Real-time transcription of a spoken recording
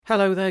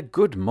Hello there,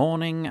 good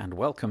morning, and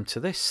welcome to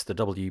this, the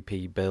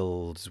WP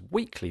Builds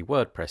weekly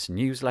WordPress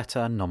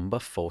newsletter number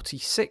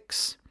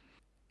 46.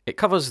 It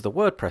covers the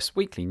WordPress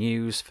weekly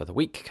news for the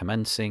week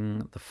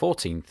commencing the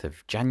 14th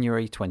of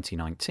January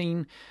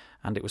 2019,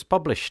 and it was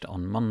published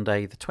on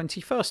Monday the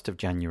 21st of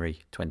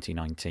January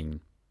 2019.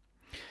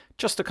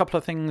 Just a couple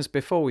of things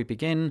before we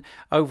begin.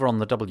 Over on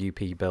the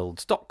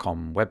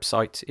wpbuilds.com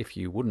website, if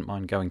you wouldn't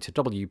mind going to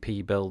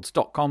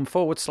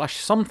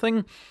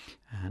wpbuilds.com/something,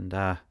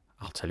 and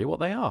I'll tell you what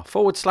they are.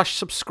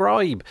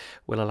 /subscribe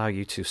will allow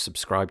you to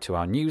subscribe to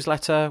our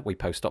newsletter. We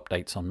post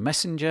updates on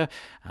Messenger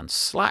and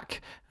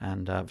Slack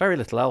and very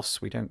little else.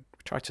 We don't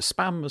try to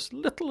spam as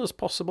little as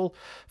possible.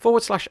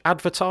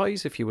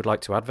 /advertise if you would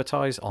like to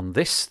advertise on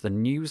this, the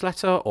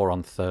newsletter, or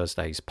on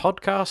Thursday's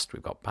podcast.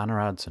 We've got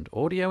banner ads and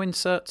audio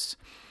inserts.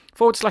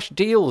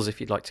 /deals if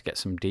you'd like to get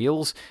some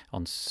deals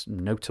on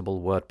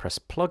notable WordPress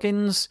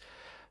plugins.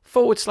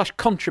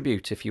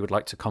 /contribute if you would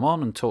like to come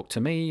on and talk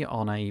to me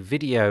on a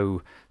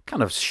video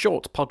kind of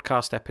short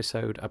podcast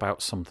episode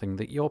about something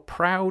that you're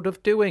proud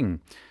of doing.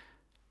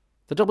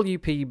 The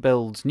WP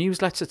Builds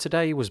newsletter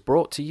today was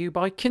brought to you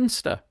by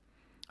Kinsta.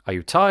 Are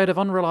you tired of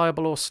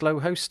unreliable or slow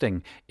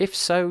hosting? If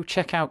so,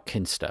 check out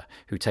Kinsta,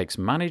 who takes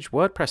managed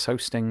WordPress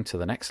hosting to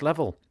the next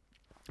level.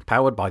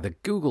 Powered by the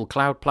Google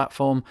Cloud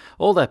Platform,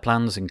 all their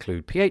plans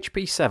include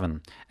PHP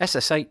 7,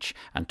 SSH,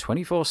 and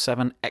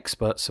 24/7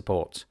 expert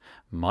support.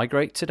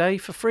 Migrate today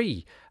for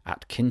free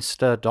at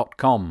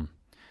kinsta.com.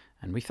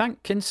 And we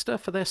thank Kinsta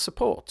for their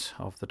support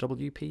of the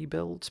WP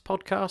Builds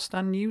podcast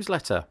and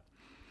newsletter.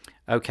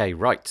 Okay,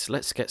 right,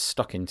 let's get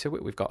stuck into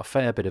it. We've got a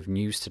fair bit of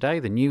news today.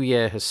 The new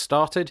year has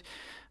started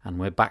and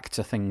we're back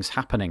to things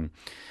happening.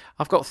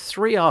 I've got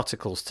 3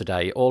 articles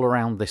today all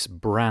around this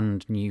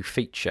brand new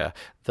feature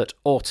that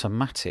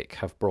Automattic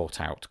have brought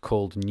out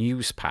called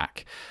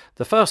Newspack.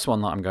 The first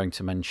one that I'm going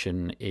to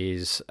mention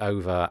is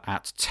over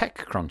at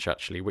TechCrunch,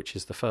 actually, which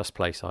is the first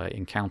place I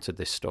encountered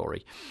this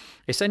story.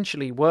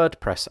 Essentially,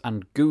 WordPress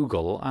and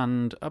Google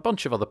and a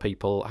bunch of other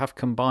people have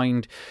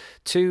combined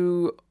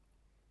to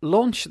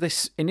launch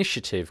this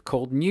initiative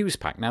called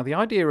Newspack. Now, the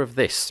idea of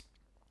this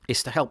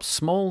is to help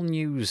small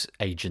news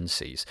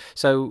agencies,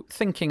 so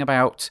thinking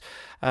about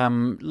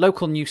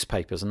local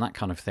newspapers and that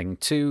kind of thing,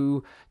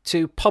 to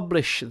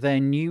publish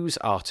their news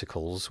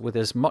articles with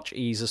as much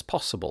ease as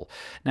possible.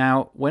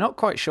 Now, we're not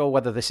quite sure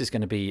whether this is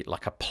going to be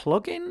like a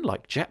plugin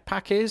like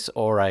Jetpack is,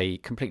 or a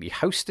completely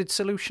hosted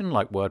solution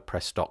like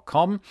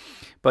WordPress.com,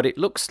 but it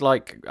looks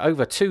like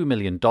over $2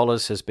 million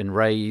has been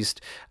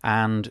raised,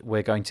 and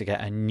we're going to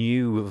get a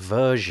new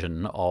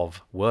version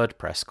of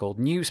WordPress called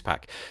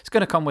Newspack. It's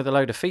going to come with a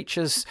load of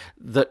features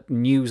that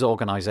news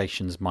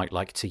organizations might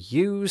like to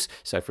use.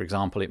 So, for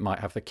example, it might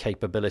have the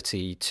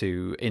capability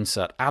to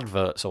insert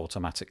adverts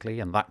automatically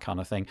and that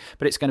kind of thing,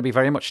 but it's going to be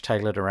very much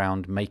tailored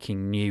around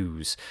making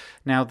news.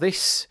 Now,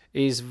 this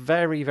is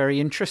very, very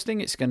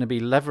interesting. It's going to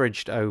be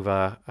leveraged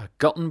over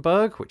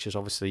Gutenberg, which is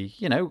obviously,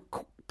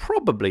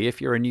 probably,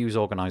 if you're a news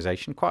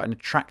organization, quite an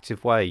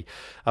attractive way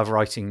of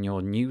writing your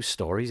news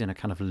stories in a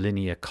kind of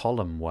linear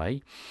column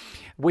way.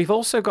 We've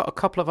also got a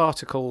couple of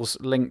articles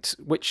linked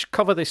which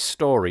cover this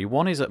story.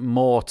 One is at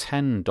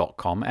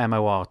more10.com,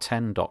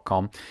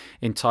 MOR10.com,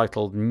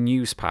 entitled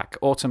Newspack,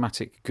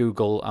 Automattic,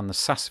 Google, and the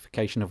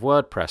Sassification of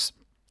WordPress.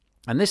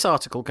 And this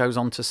article goes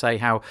on to say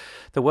how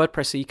the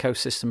WordPress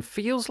ecosystem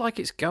feels like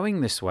it's going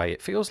this way. It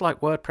feels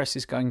like WordPress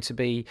is going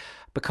to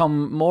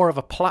become more of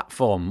a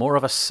platform, more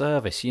of a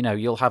service.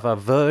 You'll have a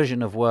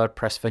version of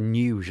WordPress for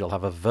news. You'll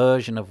have a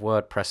version of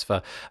WordPress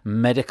for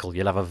medical.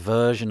 You'll have a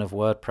version of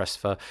WordPress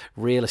for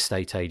real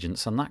estate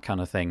agents and that kind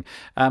of thing.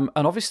 And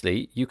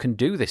obviously, you can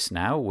do this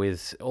now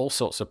with all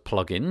sorts of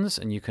plugins,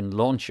 and you can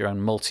launch your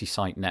own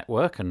multi-site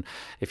network. And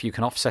if you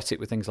can offset it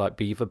with things like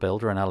Beaver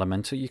Builder and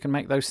Elementor, you can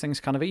make those things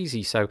kind of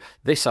easy. So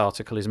this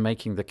article is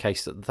making the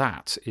case that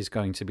that is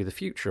going to be the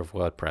future of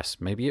WordPress.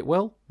 Maybe it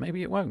will,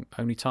 maybe it won't.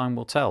 Only time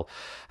will tell.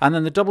 And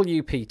then the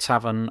WP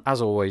Tavern,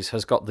 as always,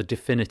 has got the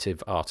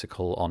definitive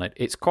article on it.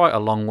 It's quite a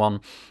long one.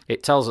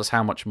 It tells us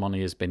how much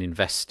money has been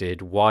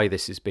invested, why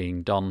this is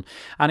being done,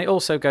 and it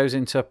also goes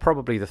into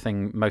probably the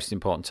thing most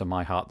important to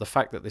my heart, the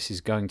fact that this is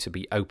going to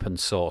be open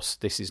source.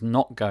 This is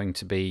not going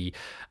to be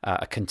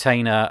a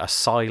container, a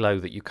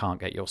silo that you can't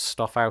get your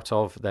stuff out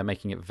of. They're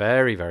making it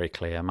very, very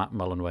clear. Matt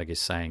Mullenweg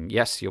is saying,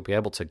 yes, you'll be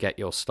able to get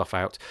your stuff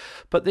out,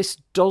 but this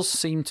does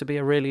seem to be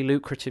a really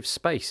lucrative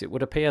space. It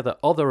would appear that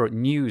other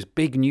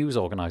big news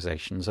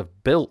organizations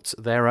have built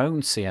their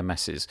own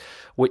CMSs,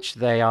 which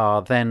they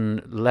are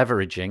then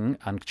leveraging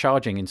and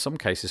charging, in some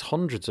cases,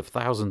 hundreds of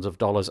thousands of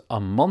dollars a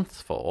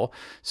month for,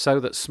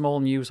 so that small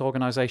news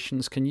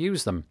organizations can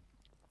use them.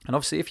 And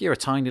obviously, if you're a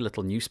tiny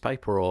little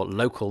newspaper or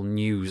local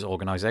news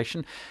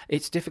organization,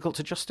 it's difficult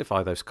to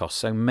justify those costs.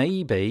 So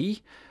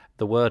maybe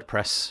the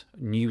WordPress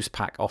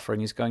Newspack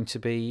offering is going to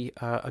be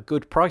a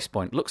good price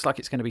point. Looks like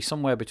it's going to be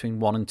somewhere between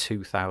 $1,000 and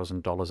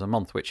 $2,000 a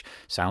month, which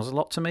sounds a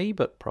lot to me,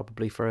 but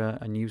probably for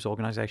a news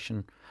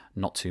organization,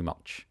 not too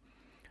much.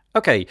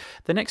 Okay,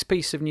 the next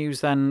piece of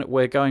news then,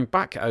 we're going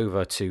back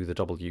over to the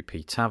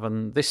WP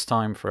Tavern, this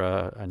time for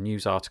a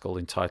news article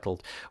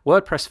entitled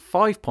WordPress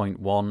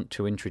 5.1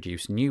 to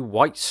introduce new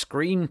white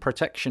screen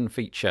protection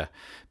feature.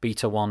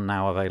 Beta 1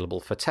 now available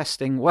for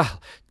testing. Well,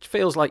 it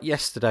feels like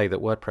yesterday that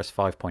WordPress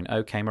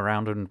 5.0 came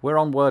around, and we're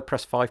on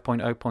WordPress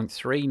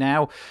 5.0.3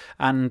 now,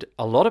 and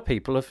a lot of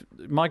people have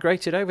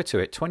migrated over to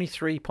it.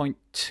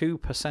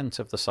 23.2%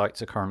 of the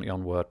sites are currently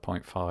on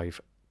WordPress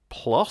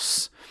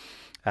 5+.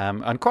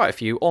 And quite a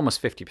few,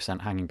 almost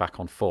 50%, hanging back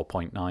on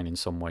 4.9 in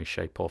some way,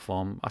 shape or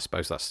form. I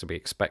suppose that's to be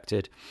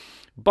expected.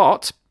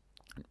 But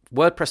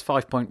WordPress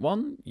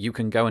 5.1, you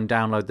can go and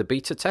download the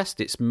beta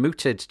test. It's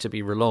mooted to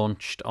be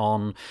relaunched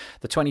on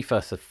the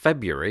 21st of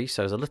February,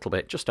 so there's a little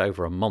bit, just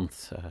over a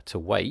month to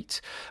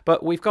wait.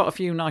 But we've got a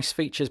few nice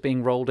features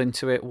being rolled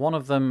into it. One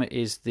of them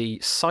is the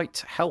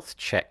Site Health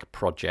Check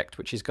project,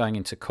 which is going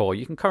into core.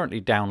 You can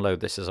currently download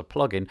this as a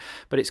plugin,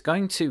 but it's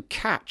going to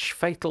catch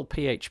fatal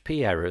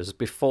PHP errors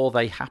before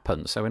they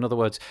happen. So in other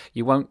words,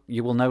 you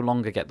will no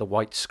longer get the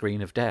white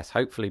screen of death.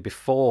 Hopefully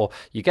before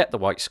you get the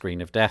white screen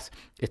of death,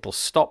 it'll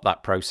stop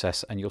that process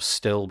and you'll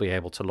still be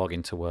able to log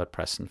into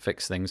WordPress and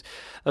fix things.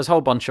 There's a whole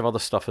bunch of other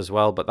stuff as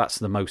well, but that's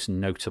the most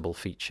notable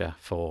feature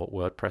for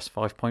WordPress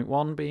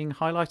 5.1 being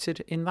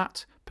highlighted in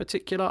that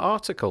particular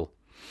article.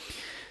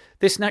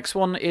 This next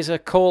one is a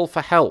call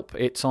for help.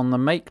 It's on the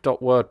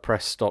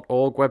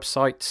make.wordpress.org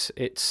website.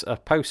 It's a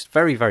post,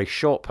 very, very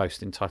short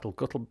post entitled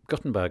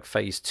Gutenberg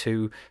Phase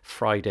 2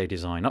 Friday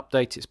Design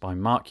Update. It's by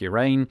Mark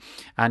Urain,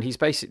 and he's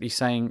basically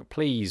saying,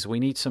 please, we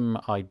need some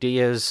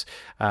ideas.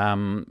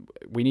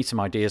 We need some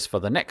ideas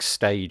for the next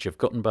stage of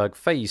Gutenberg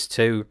Phase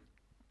 2.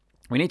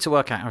 We need to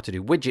work out how to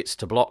do widgets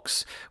to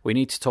blocks. We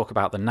need to talk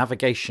about the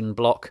navigation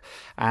block,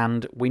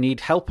 and we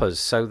need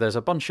helpers. So there's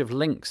a bunch of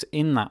links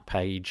in that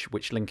page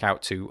which link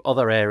out to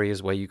other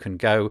areas where you can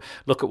go,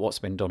 look at what's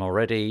been done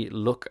already,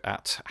 look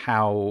at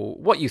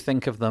what you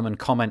think of them and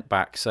comment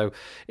back. So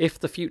if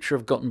the future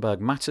of Gutenberg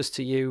matters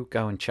to you,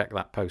 go and check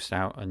that post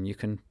out and you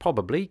can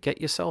probably get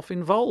yourself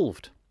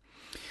involved.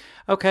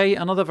 Okay,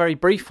 another very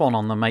brief one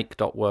on the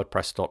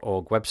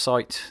make.wordpress.org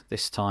website,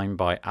 this time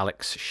by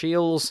Alex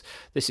Shields.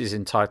 This is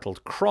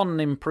entitled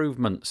Cron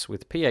Improvements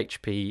with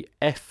PHP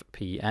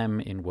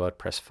FPM in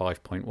WordPress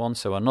 5.1.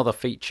 So another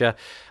feature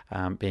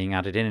being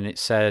added in, and it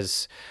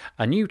says,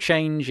 a new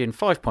change in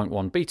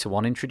 5.1 Beta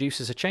 1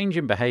 introduces a change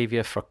in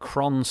behavior for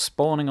cron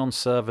spawning on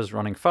servers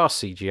running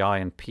fast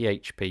CGI and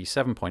PHP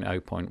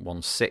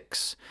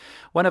 7.0.16.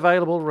 When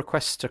available,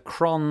 requests to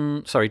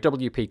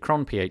WP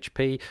cron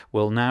PHP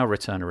will now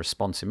return a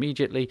response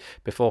immediately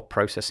before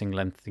processing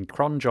lengthy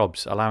cron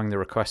jobs, allowing the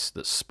requests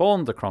that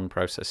spawned the cron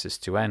processes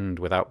to end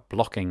without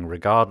blocking,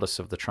 regardless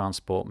of the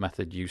transport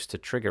method used to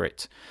trigger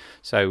it.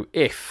 So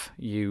if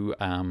you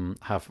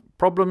have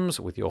problems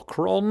with your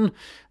cron,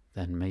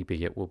 then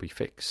maybe it will be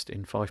fixed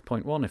in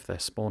 5.1 if they're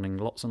spawning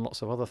lots and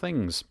lots of other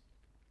things.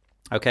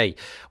 Okay,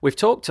 we've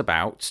talked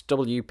about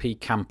WP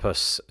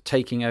Campus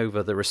taking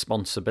over the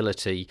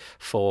responsibility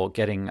for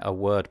getting a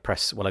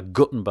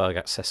Gutenberg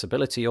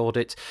accessibility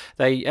audit.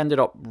 They ended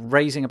up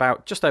raising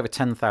about just over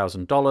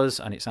 $10,000,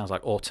 and it sounds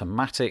like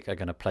Automattic are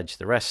going to pledge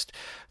the rest.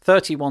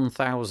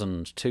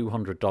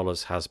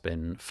 $31,200 has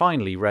been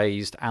finally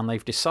raised, and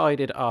they've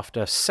decided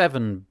after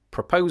 7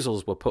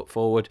 proposals were put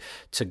forward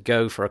to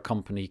go for a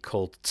company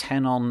called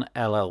Tenon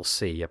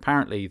LLC.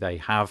 Apparently they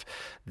have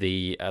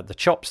the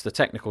chops, the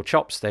technical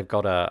chops. They've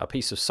got a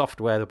piece of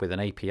software with an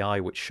API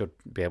which should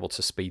be able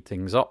to speed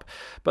things up.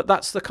 But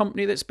that's the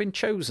company that's been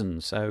chosen.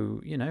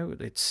 So,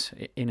 it's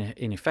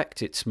in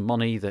effect, it's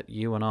money that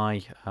you and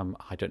I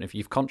don't know if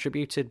you've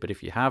contributed, but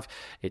if you have,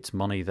 it's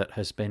money that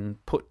has been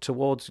put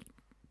towards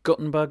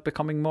Gutenberg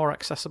becoming more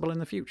accessible in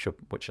the future,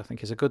 which I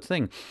think is a good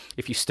thing.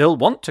 If you still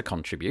want to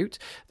contribute,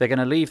 they're going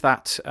to leave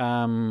that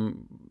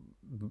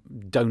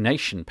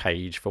donation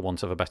page, for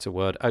want of a better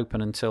word,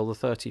 open until the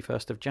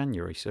 31st of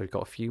January. So we've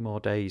got a few more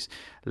days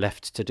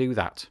left to do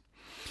that.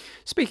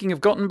 Speaking of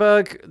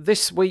Gutenberg,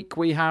 this week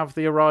we have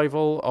the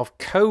arrival of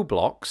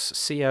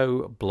CoBlocks,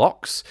 CO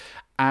Blocks,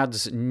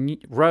 adds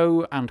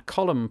row and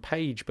column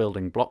page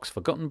building blocks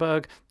for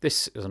Gutenberg.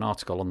 This is an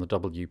article on the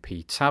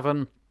WP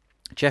Tavern.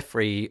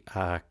 Jeffrey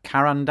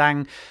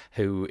Karandang,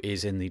 who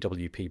is in the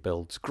WP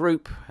Builds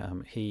group.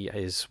 He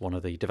is one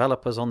of the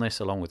developers on this,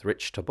 along with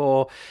Rich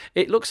Tabor.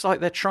 It looks like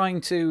they're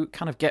trying to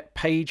kind of get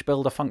page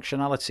builder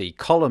functionality,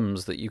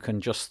 columns that you can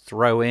just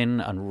throw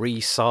in and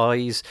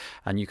resize,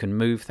 and you can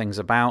move things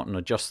about and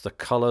adjust the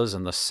colors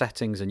and the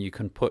settings, and you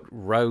can put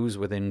rows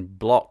within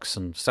blocks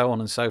and so on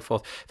and so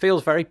forth.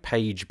 Feels very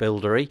page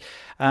buildery.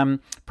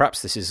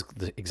 Perhaps this is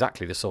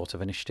exactly the sort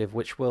of initiative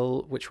which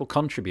will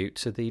contribute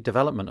to the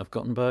development of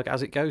Gutenberg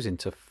as it goes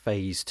into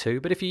phase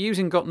 2. But if you're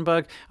using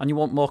Gutenberg and you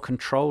want more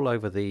control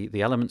over the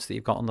elements that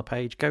you've got on the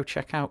page, go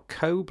check out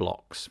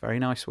CoBlocks. Very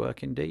nice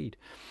work indeed.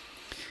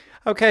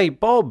 Okay,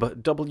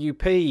 Bob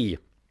WP.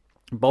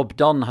 Bob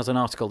Dunn has an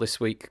article this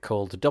week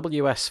called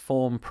WS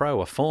Form Pro,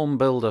 a form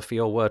builder for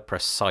your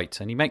WordPress site.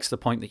 And he makes the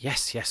point that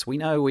yes, we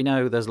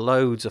know there's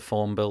loads of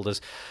form builders.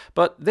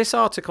 But this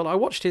article, I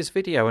watched his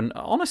video, and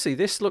honestly,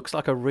 this looks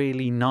like a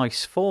really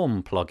nice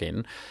form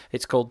plugin.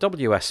 It's called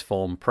WS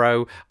Form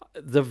Pro.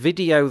 The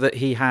video that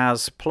he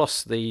has,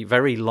 plus the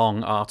very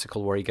long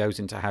article where he goes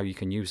into how you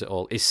can use it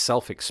all, is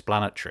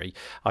self-explanatory.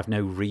 I've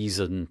no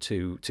reason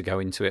to go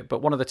into it.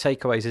 But one of the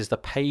takeaways is the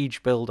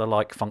page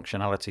builder-like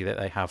functionality that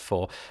they have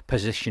for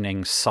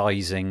positioning,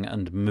 sizing,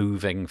 and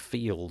moving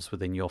fields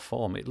within your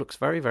form. It looks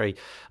very, very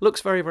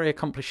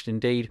accomplished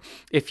indeed.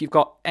 If you've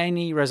got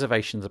any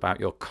reservations about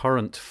your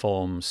current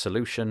form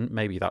solution,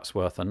 maybe that's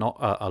worth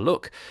a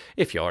look.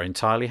 If you're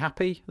entirely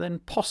happy, then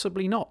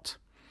possibly not.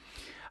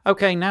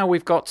 Okay, now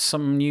we've got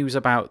some news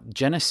about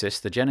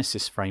Genesis, the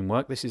Genesis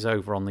framework. This is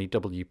over on the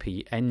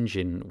WP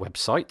Engine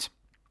website.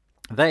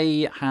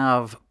 They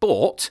have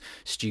bought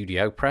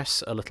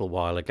StudioPress a little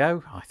while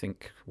ago. I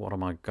think, what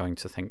am I going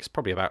to think? It's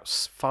probably about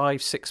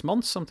 5-6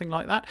 months, something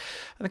like that.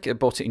 I think they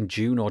bought it in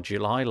June or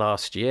July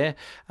last year.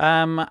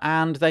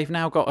 And they've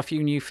now got a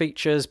few new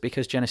features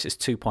because Genesis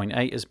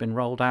 2.8 has been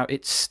rolled out.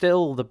 It's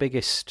still the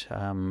biggest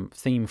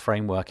theme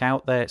framework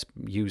out there. It's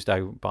used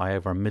by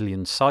over 1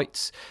 million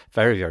sites.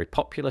 Very, very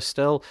popular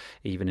still,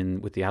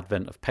 even with the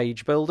advent of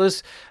page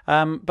builders.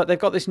 But they've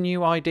got this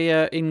new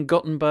idea in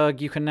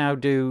Gutenberg. You can now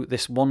do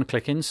this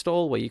one-click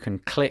install where you can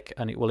click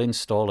and it will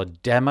install a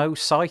demo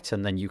site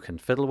and then you can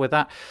fiddle with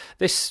that.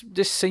 This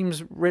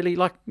seems really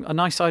like a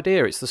nice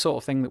idea. It's the sort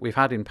of thing that we've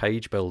had in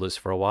page builders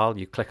for a while.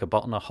 You click a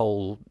button, a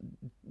whole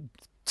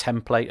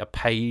template, a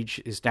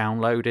page is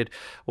downloaded,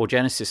 or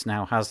Genesis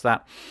now has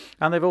that.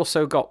 And they've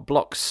also got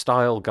block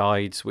style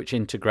guides which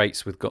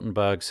integrates with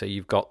Gutenberg, so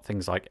you've got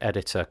things like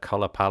editor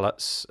color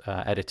palettes,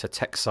 editor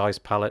text size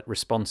palette,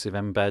 responsive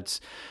embeds,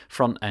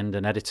 front end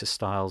and editor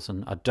styles,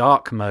 and a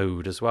dark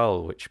mode as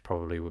well, which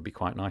probably would be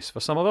quite nice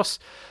for some of us.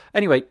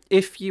 Anyway,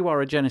 if you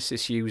are a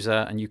Genesis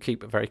user and you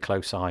keep a very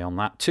close eye on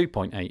that,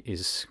 2.8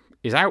 is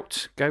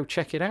out. Go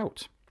check it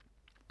out.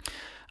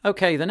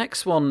 Okay, the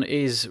next one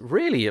is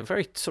really a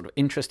very sort of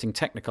interesting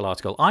technical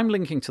article. I'm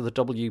linking to the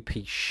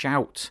WP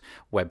Shout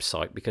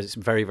website because it's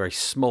very, very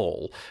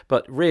small,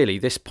 but really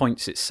this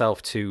points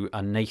itself to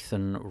a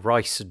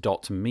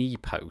nathanrice.me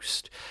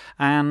post.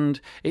 And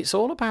it's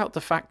all about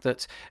the fact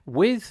that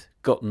with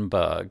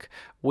Gutenberg,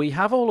 we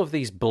have all of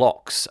these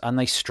blocks and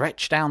they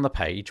stretch down the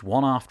page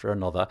one after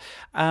another,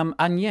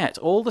 and yet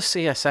all the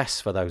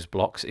CSS for those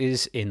blocks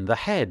is in the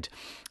head.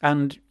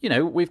 And, you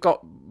know, we've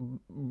got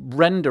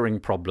rendering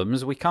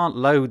problems. We can't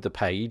load the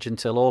page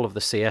until all of the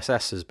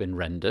CSS has been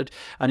rendered.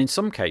 And in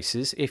some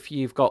cases, if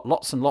you've got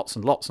lots and lots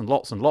and lots and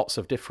lots and lots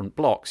of different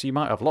blocks, you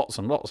might have lots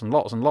and lots and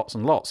lots and lots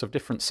and lots of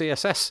different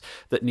CSS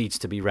that needs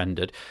to be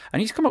rendered.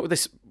 And he's come up with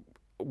this,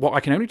 what I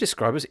can only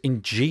describe as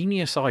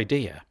ingenious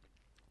idea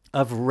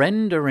of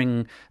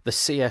rendering the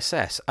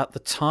CSS at the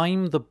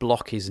time the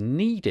block is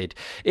needed.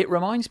 It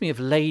reminds me of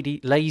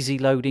lazy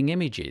loading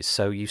images.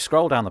 So you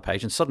scroll down the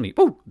page and suddenly,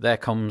 oh, there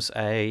comes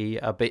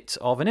a bit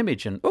of an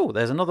image, and oh,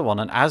 there's another one.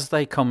 And as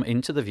they come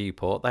into the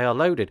viewport, they are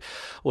loaded.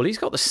 Well, he's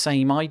got the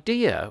same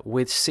idea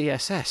with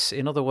CSS.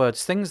 In other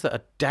words, things that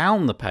are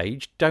down the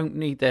page don't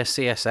need their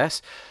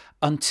CSS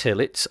until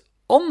it's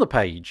on the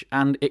page,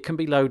 and it can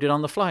be loaded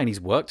on the fly, and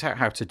he's worked out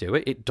how to do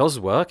it. It does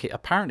work. It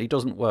apparently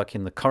doesn't work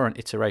in the current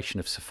iteration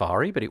of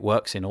Safari, but it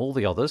works in all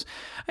the others.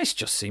 It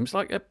just seems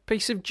like a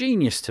piece of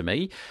genius to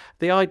me.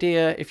 The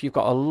idea, if you've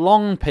got a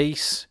long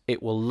piece,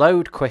 it will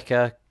load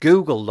quicker.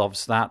 Google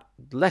loves that.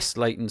 Less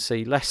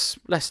latency, less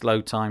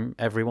load time.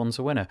 Everyone's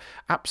a winner.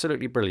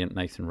 Absolutely brilliant,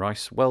 Nathan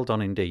Rice. Well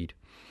done indeed.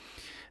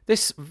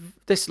 This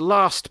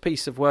last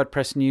piece of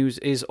WordPress news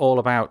is all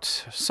about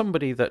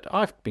somebody that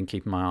I've been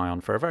keeping my eye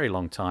on for a very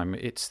long time.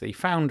 It's the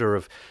founder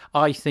of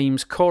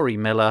iThemes, Corey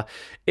Miller.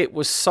 It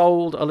was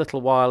sold a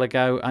little while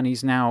ago, and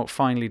he's now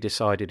finally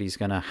decided he's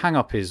going to hang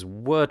up his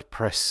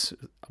WordPress,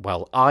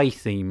 well,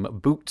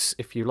 iTheme boots,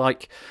 if you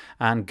like,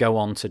 and go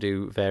on to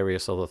do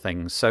various other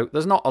things. So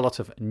there's not a lot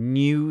of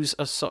news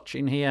as such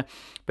in here,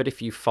 but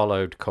if you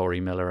followed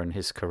Corey Miller and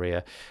his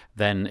career,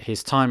 then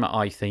his time at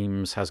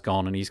iThemes has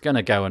gone, and he's going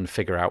to go and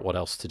figure out what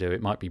else to do.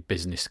 It might be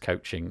business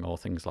coaching or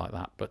things like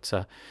that, but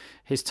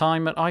his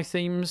time at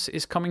iThemes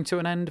is coming to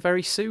an end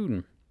very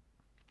soon.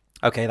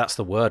 Okay, that's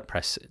the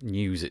WordPress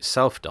news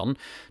itself done.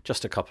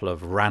 Just a couple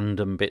of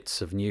random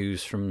bits of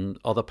news from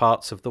other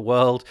parts of the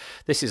world.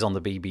 This is on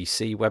the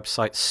BBC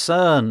website.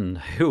 CERN,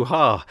 who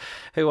are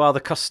the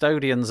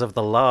custodians of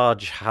the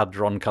Large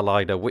Hadron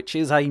Collider, which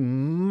is a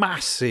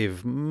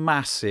massive,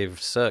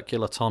 massive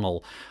circular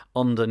tunnel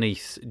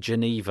underneath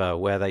Geneva,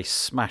 where they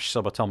smash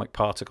subatomic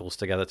particles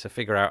together to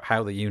figure out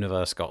how the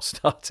universe got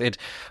started.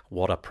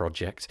 What a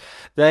project.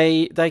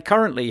 They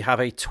currently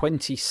have a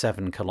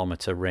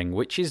 27-kilometre ring,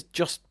 which is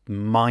just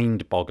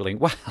mind-boggling.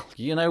 Well,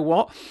 you know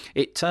what?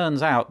 It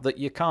turns out that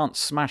you can't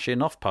smash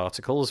enough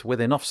particles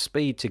with enough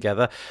speed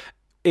together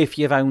if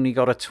you've only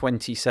got a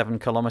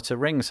 27-kilometre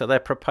ring. So they're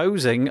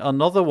proposing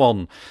another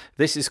one.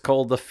 This is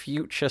called the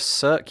Future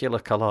Circular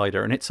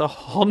Collider, and it's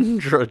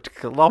 100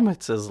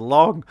 kilometres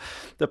long.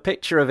 The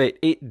picture of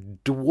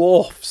it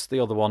dwarfs the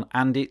other one,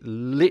 and it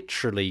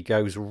literally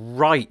goes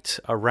right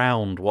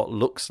around what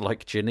looks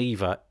like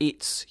Geneva.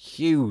 It's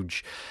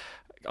huge.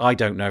 I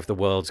don't know if the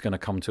world's going to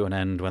come to an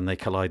end when they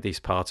collide these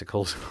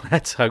particles.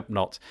 Let's hope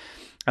not.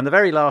 And the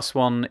very last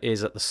one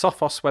is at the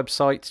Sophos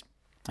website.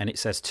 And it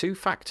says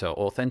 2-factor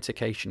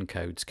authentication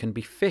codes can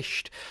be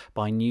phished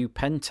by new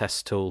pen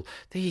test tool.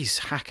 These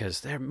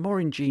hackers, they're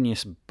more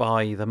ingenious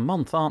by the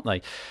month, aren't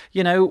they?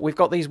 You know, we've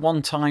got these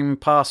one-time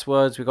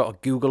passwords. We've got a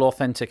Google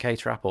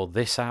Authenticator app or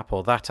this app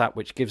or that app,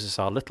 which gives us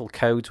our little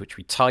codes, which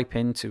we type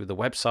into the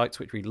websites,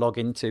 which we log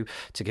into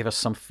to give us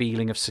some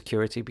feeling of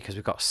security because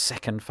we've got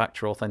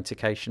second-factor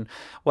authentication.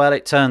 Well,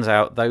 it turns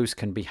out those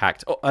can be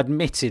hacked.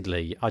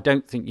 Admittedly, I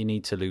don't think you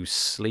need to lose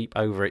sleep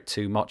over it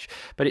too much,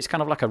 but it's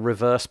kind of like a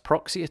reverse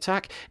proxy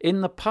attack. In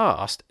the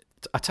past,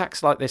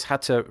 attacks like this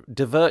had to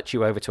divert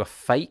you over to a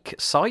fake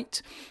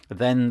site.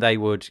 Then they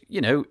would,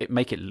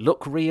 make it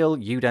look real.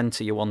 You'd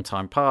enter your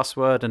one-time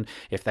password, and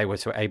if they were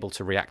able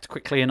to react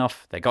quickly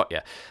enough, they got you.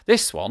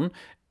 This one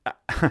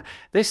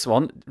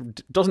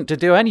doesn't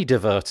do any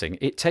diverting.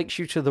 It takes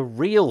you to the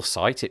real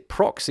site. It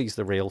proxies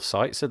the real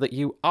site so that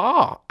you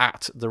are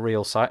at the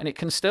real site, and it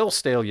can still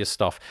steal your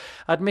stuff.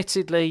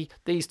 Admittedly,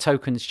 these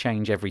tokens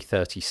change every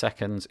 30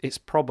 seconds. It's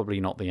probably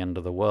not the end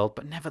of the world,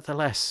 but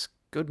nevertheless,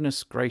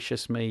 goodness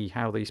gracious me,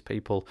 how these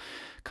people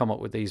come up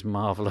with these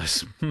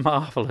marvellous,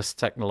 marvellous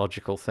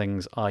technological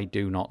things, I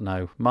do not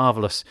know.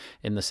 Marvellous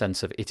in the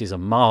sense of it is a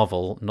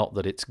marvel, not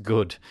that it's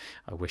good.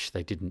 I wish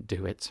they didn't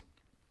do it.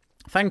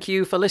 Thank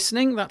you for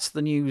listening. That's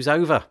the news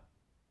over.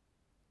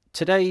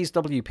 Today's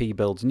WP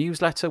Builds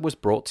newsletter was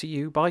brought to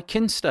you by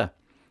Kinsta.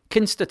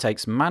 Kinsta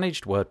takes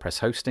managed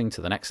WordPress hosting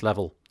to the next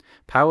level.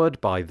 Powered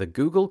by the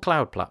Google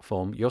Cloud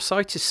Platform, your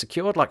site is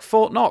secured like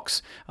Fort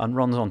Knox and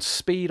runs on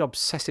speed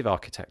obsessive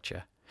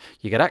architecture.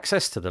 You get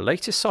access to the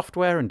latest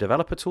software and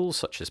developer tools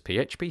such as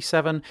PHP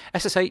 7,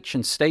 SSH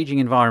and staging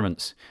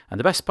environments. And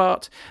the best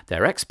part,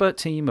 their expert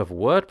team of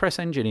WordPress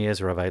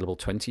engineers are available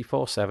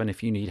 24/7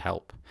 if you need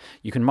help.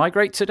 You can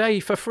migrate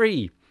today for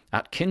free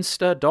at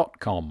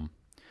kinsta.com.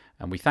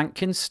 And we thank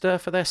Kinsta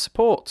for their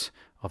support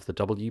of the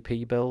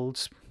WP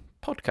Builds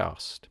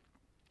podcast.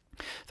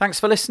 Thanks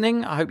for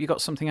listening. I hope you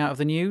got something out of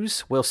the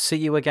news. We'll see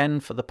you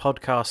again for the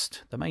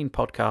podcast, the main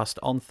podcast,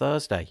 on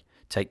Thursday.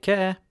 Take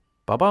care.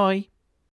 Bye-bye.